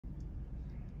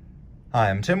Hi,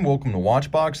 I'm Tim. Welcome to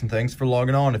Watchbox, and thanks for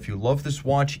logging on. If you love this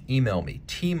watch, email me,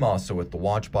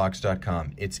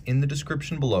 tmosso@thewatchbox.com. It's in the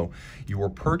description below. Your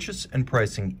purchase and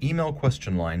pricing email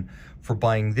question line for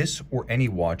buying this or any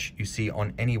watch you see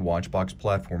on any Watchbox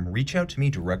platform. Reach out to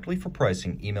me directly for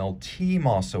pricing. Email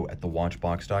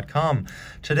tmosso@thewatchbox.com.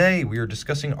 Today, we are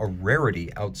discussing a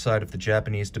rarity outside of the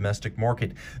Japanese domestic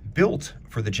market. Built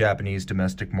for the Japanese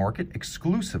domestic market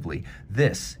exclusively,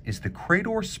 this is the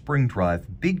Credor Spring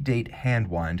Drive Big Date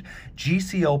Handwind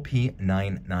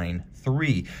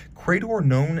GCLP993. Credor,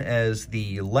 known as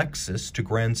the Lexus to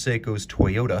Grand Seiko's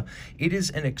Toyota, it is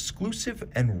an exclusive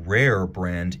and rare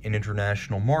brand in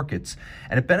international markets,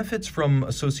 and it benefits from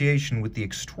association with the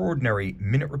extraordinary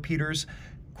minute repeaters,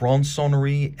 Grand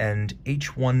Sonnerie, and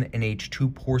H1 and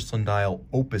H2 porcelain dial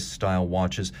Opus-style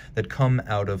watches that come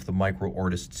out of the micro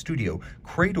artist studio.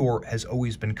 Credor has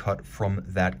always been cut from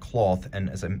that cloth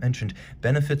and, as I mentioned,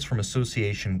 benefits from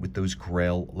association with those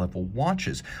Grail-level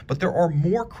watches. But there are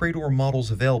more Credor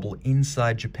models available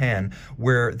inside Japan,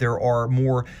 where there are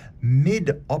more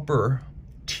mid-upper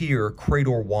tier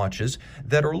Credor watches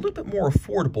that are a little bit more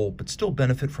affordable but still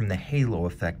benefit from the halo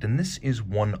effect, and this is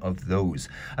one of those.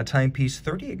 A timepiece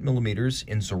 38 millimeters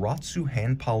in Zaratsu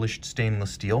hand-polished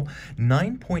stainless steel,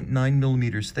 9.9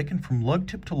 millimeters thickened from lug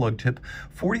tip to lug tip,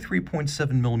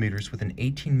 43.7 millimeters with an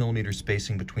 18 millimeter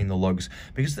spacing between the lugs.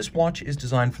 Because this watch is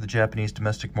designed for the Japanese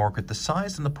domestic market, the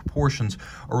size and the proportions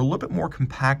are a little bit more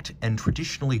compact and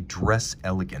traditionally dress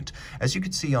elegant. As you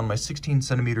can see on my 16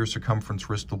 centimeter circumference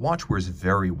wrist, the watch wears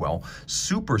very well.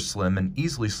 Super slim and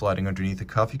easily sliding underneath the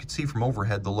cuff. You can see from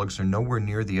overhead the lugs are nowhere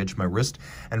near the edge of my wrist,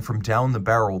 and from down the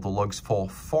barrel the lugs fall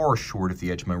far short of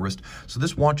the edge of my wrist. So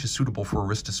this watch is suitable for a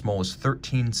wrist as small as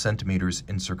 13 centimeters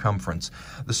in circumference.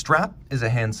 The strap is a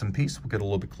handsome piece. We'll get a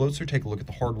little bit closer, take a look at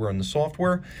the hardware and the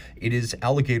software. It is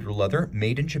alligator leather,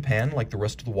 made in Japan like the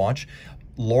rest of the watch.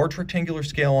 Large rectangular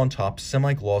scale on top,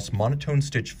 semi-gloss, monotone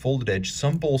stitch, folded edge,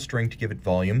 some bolstering to give it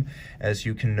volume. As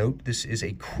you can note, this is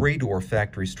a Credor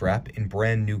factory strap in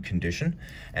brand new condition,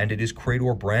 and it is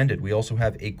Credor branded. We also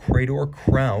have a Credor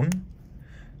crown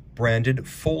branded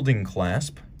folding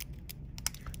clasp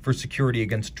for security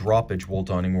against droppage while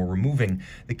donning or removing.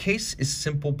 The case is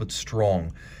simple but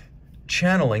strong,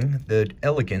 channeling the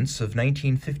elegance of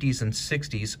 1950s and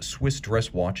 60s Swiss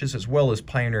dress watches, as well as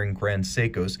pioneering Grand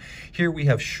Seikos. Here we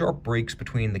have sharp breaks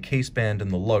between the caseband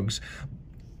and the lugs.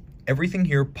 Everything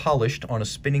here polished on a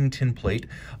spinning tin plate,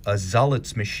 a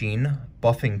Zalitz machine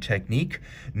buffing technique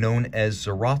known as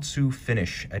Zaratsu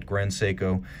finish at Grand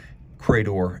Seiko,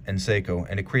 Credor, and Seiko,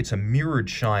 and it creates a mirrored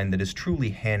shine that is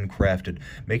truly handcrafted,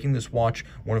 making this watch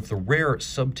one of the rare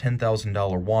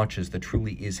sub-$10,000 watches that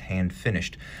truly is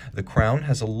hand-finished. The crown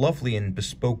has a lovely and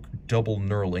bespoke double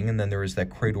knurling, and then there is that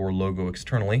Credor logo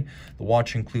externally. The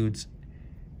watch includes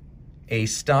a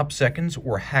stop seconds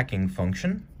or hacking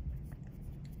function,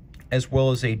 as well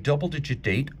as a double-digit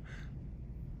date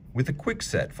with a quick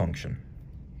set function.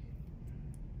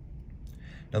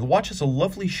 Now, the watch has a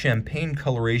lovely champagne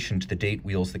coloration to the date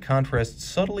wheels that contrasts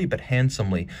subtly but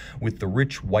handsomely with the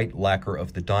rich white lacquer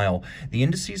of the dial. The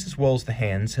indices as well as the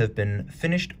hands have been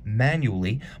finished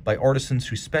manually by artisans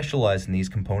who specialize in these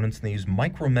components, and they use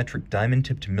micrometric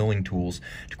diamond-tipped milling tools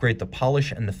to create the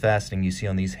polish and the fastening you see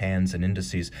on these hands and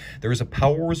indices. There is a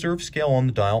power reserve scale on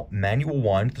the dial, manual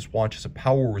wind. This watch is a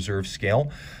power reserve scale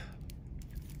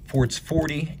for its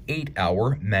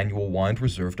 48-hour manual wind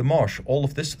reserve de marche. All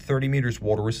of this 30 meters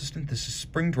water resistant. This is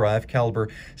spring drive caliber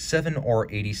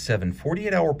 7R87.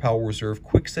 48-hour power reserve,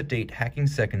 quick set date, hacking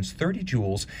seconds, 30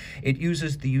 joules. It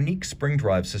uses the unique spring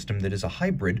drive system that is a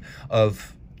hybrid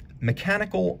of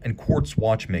mechanical and quartz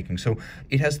watchmaking. So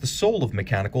it has the soul of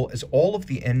mechanical as all of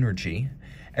the energy,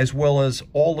 as well as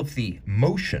all of the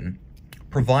motion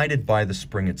provided by the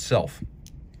spring itself.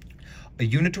 A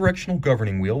unidirectional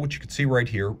governing wheel, which you can see right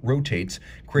here, rotates,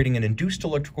 creating an induced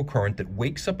electrical current that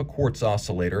wakes up a quartz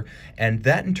oscillator, and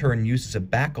that in turn uses a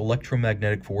back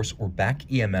electromagnetic force, or back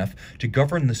EMF, to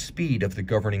govern the speed of the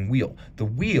governing wheel. The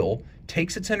wheel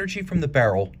takes its energy from the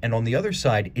barrel, and on the other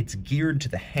side, it's geared to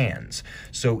the hands.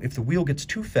 So if the wheel gets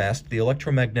too fast, the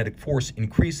electromagnetic force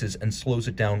increases and slows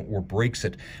it down or breaks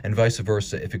it, and vice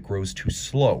versa if it grows too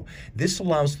slow. This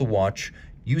allows the watch,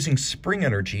 using spring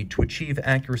energy, to achieve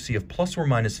accuracy of plus or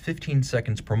minus 15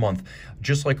 seconds per month,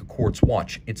 just like a quartz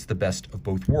watch. It's the best of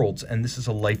both worlds, and this is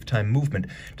a lifetime movement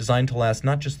designed to last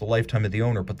not just the lifetime of the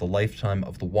owner, but the lifetime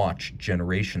of the watch,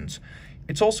 generations.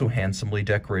 It's also handsomely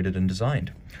decorated and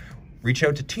designed. Reach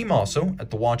out to Team Mosso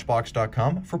at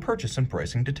thewatchbox.com for purchase and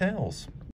pricing details.